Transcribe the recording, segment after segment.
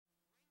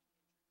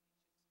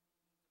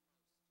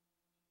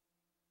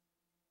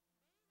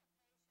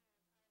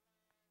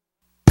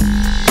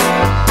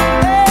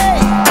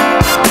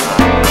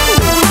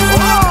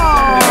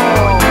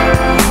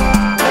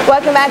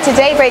at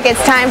Today Break,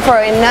 it's time for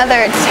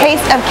another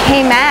Taste of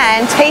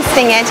Cayman,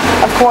 tasting it,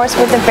 of course,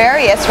 with the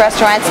various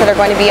restaurants that are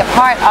going to be a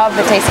part of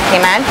the Taste of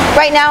Cayman.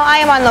 Right now,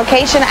 I am on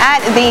location at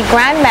the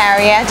Grand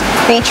Marriott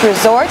Beach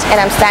Resort,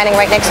 and I'm standing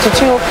right next to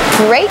two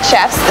great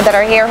chefs that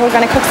are here who are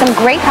going to cook some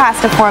great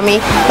pasta for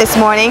me this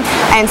morning,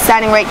 and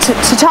standing right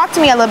to talk to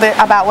me a little bit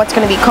about what's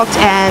going to be cooked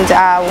and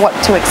what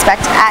to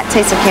expect at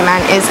Taste of Cayman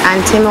is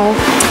Antimo.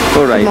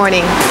 All right. Good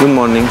morning. Good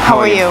morning. How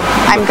are you?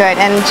 I'm good,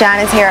 and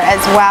Jan is here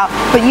as well.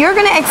 But you're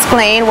going to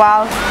explain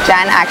while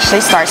Jan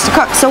actually starts to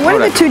cook. So what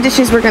are the two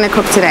dishes we're going to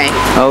cook today?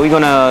 We're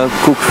going to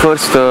cook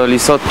first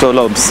risotto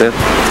lobster.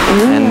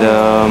 And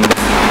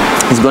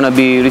it's going to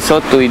be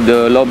risotto with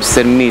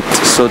lobster meat,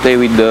 sauté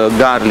with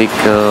garlic,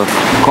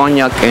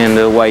 cognac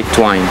and white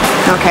wine.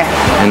 Okay.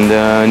 And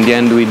in the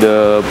end with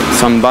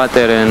some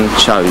butter and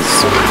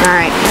chives. All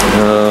right.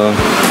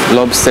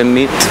 Lobster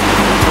meat.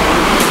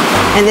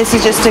 And this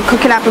is just to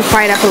cook it up and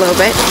fry it up a little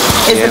bit.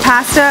 Is the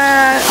pasta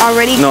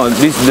already? No,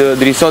 the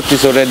risotto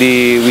is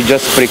already, we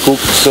just pre-cooked,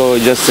 so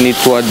just need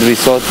to add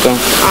risotto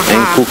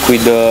and cook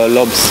with the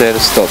lobster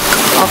stock.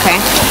 Okay.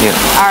 Yeah.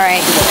 All right.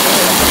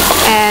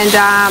 And,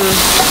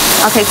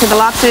 okay, so the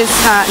lobster is,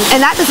 and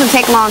that doesn't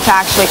take long to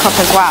actually cook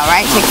as well,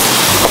 right? It takes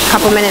a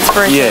couple minutes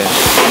for it. Yeah,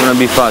 it's going to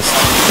be fast.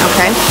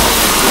 Okay.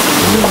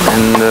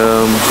 And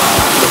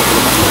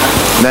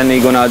then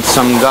you're going to add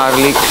some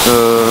garlic,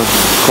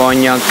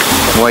 cognac,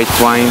 white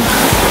wine.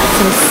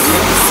 Some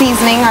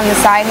seasoning on the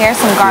side here,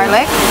 some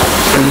garlic.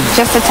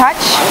 Just a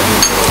touch.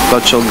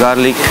 Touch of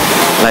garlic,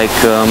 like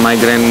my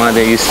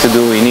grandmother used to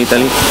do in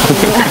Italy.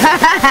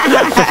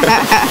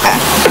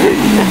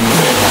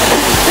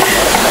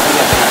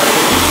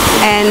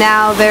 And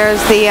now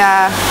there's the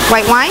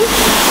white wine?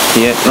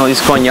 Yeah, no,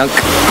 it's cognac.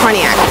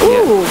 Cognac.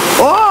 Ooh.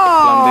 Yeah. Oh!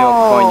 Flambe of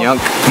cognac.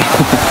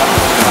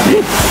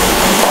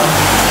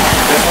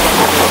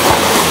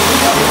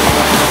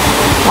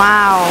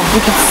 Wow,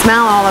 you can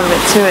smell all of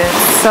it too.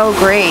 It's so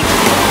great.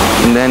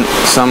 And then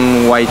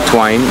some white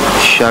wine,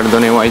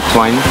 Chardonnay white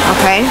wine.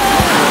 Okay.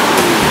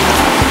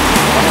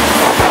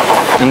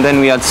 And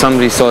then we add some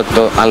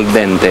risotto al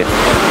dente.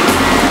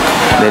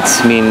 That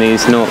means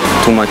it's not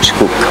too much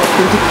cook.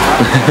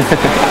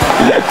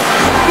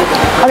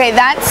 Okay,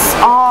 that's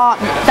all.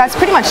 That's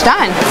pretty much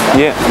done.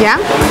 Yeah. Yeah.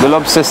 The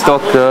lobster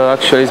stock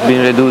actually has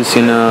been reduced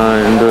in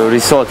the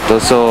risotto,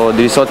 so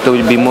the risotto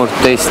will be more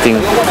tasting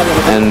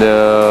and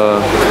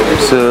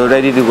it's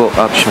ready to go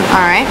option.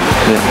 All right.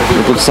 Yeah.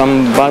 We put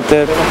some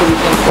butter,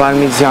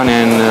 parmesan,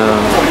 and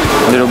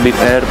a little bit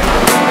herb.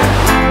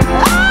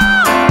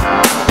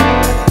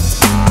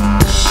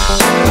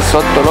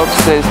 Risotto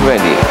lobster is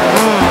ready.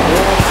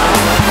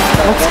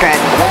 Looks good.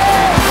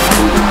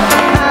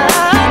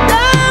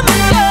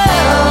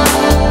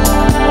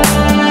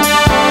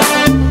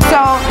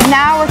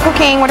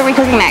 What are we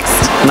cooking next?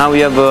 Now we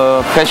have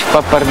fresh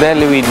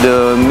pappardelle with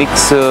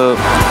mixed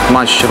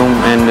mushroom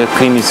and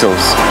creamy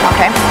sauce.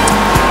 Okay.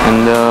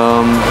 And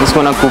it's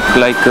gonna cook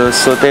like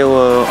sauté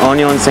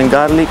onions and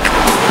garlic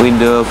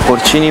with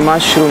porcini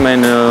mushroom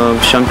and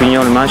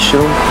champignon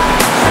mushroom.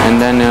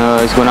 And then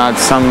it's gonna add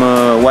some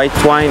white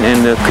wine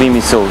and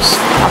creamy sauce.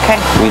 Okay.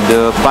 With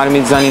the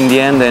parmesan in the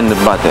end and the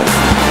butter.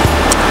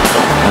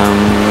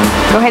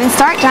 Go ahead and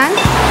start, John.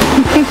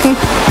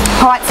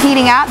 Pot's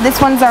heating up. This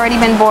one's already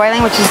been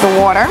boiling, which is the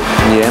water.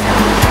 Yeah.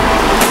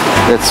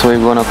 That's why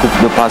we're gonna cook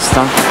the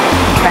pasta.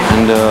 Okay.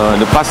 And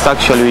the pasta,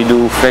 actually we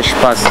do fresh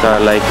pasta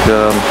like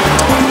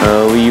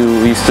we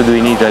used to do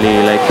in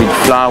Italy, like with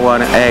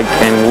flour, egg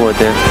and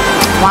water.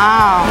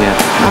 Wow.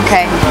 Yeah.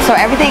 Okay. So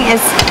everything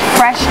is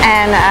fresh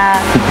and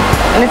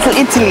little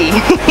Italy.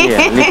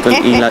 Yeah, little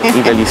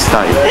Italy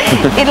style.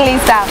 Italy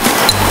style.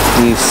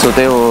 We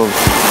sauté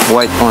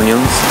white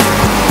onions.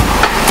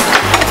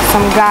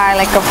 Some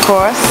garlic, of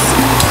course.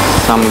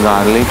 Some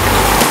garlic.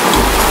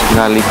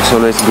 Garlic is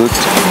always good.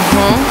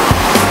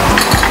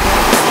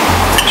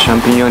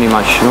 Champignon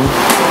mushroom.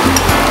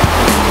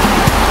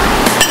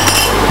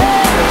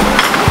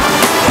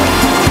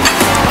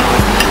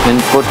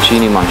 And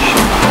porcini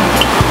mushroom.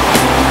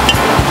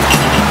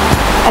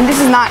 And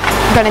this is not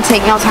going to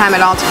take no time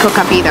at all to cook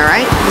up either,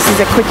 right? This is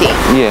a quickie.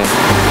 Yeah,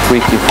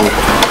 quickie food.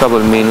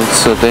 Couple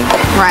minutes sauté.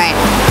 Right.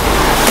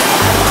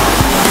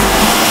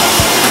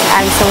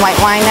 Adding some white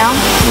wine now.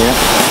 Yeah.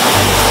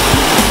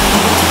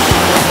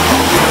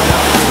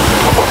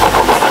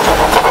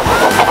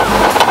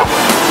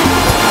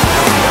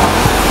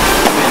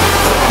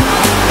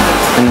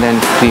 And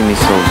then creamy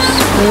sauce.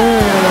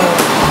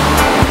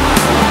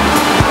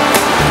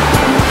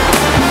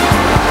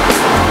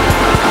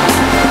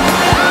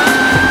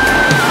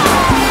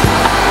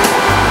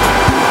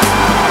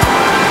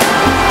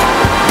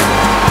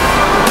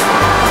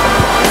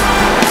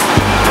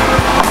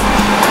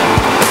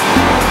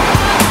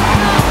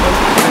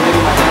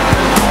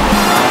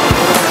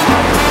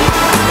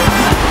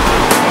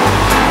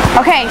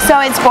 Okay, so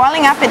it's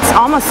boiling up, it's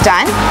almost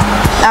done.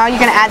 Now you're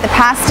going to add the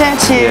pasta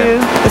to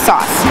the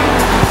sauce.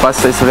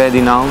 Pasta is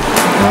ready now,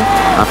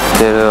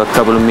 after a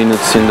couple of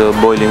minutes in the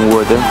boiling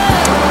water.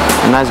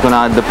 And I'm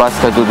gonna add the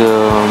pasta to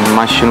the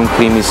mushroom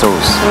creamy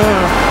sauce.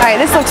 All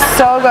right, this looks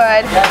so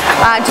good.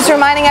 Just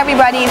reminding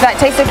everybody that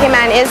Taste of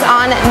Cayman is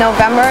on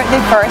November the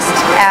 1st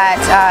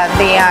at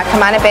the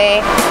Camana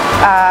Bay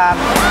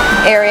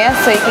area,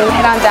 so you can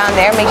head on down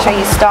there. Make sure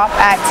you stop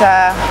at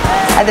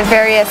the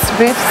various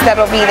booths that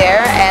will be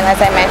there, and as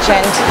I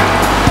mentioned,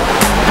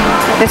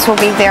 this will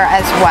be there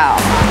as well.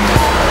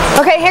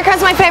 Okay, here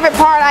comes my favorite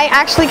part. I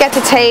actually get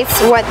to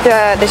taste what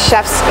the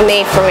chefs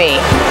made for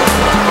me.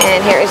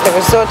 And here is the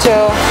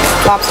risotto,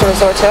 lobster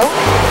risotto.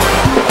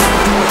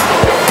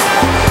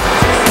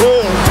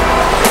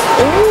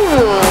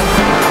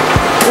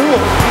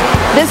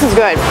 This is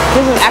good.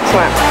 This is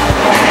excellent.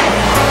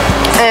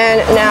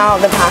 And now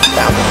the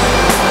pasta.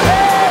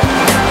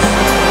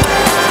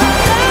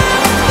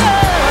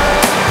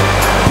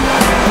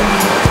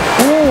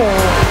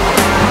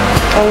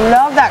 I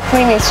love that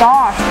creamy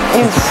sauce.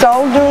 It's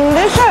so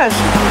delicious.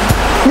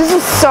 This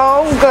is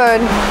so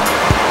good.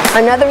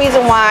 Another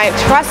reason why,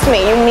 trust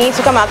me, you need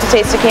to come out to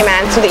Taste of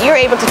Cayman so that you're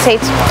able to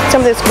taste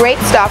some of this great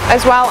stuff,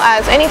 as well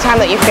as any time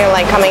that you feel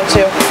like coming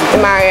to the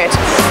Marriott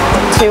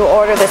to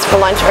order this for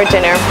lunch or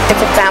dinner.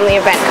 It's a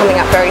family event coming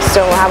up very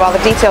soon. We'll have all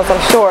the details,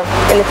 I'm sure,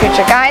 in the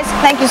future. Guys,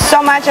 thank you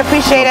so much. I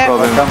appreciate it.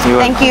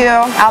 Thank you.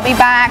 I'll be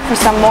back for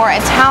some more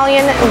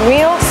Italian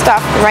real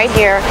stuff right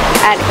here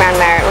at Grand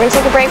Marriott. We're going to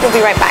take a break. We'll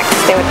be right back.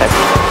 Stay with us.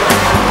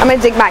 I'm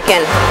going to dig back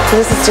in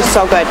because this is just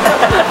so good.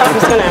 I'm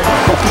just going to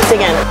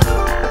dig in.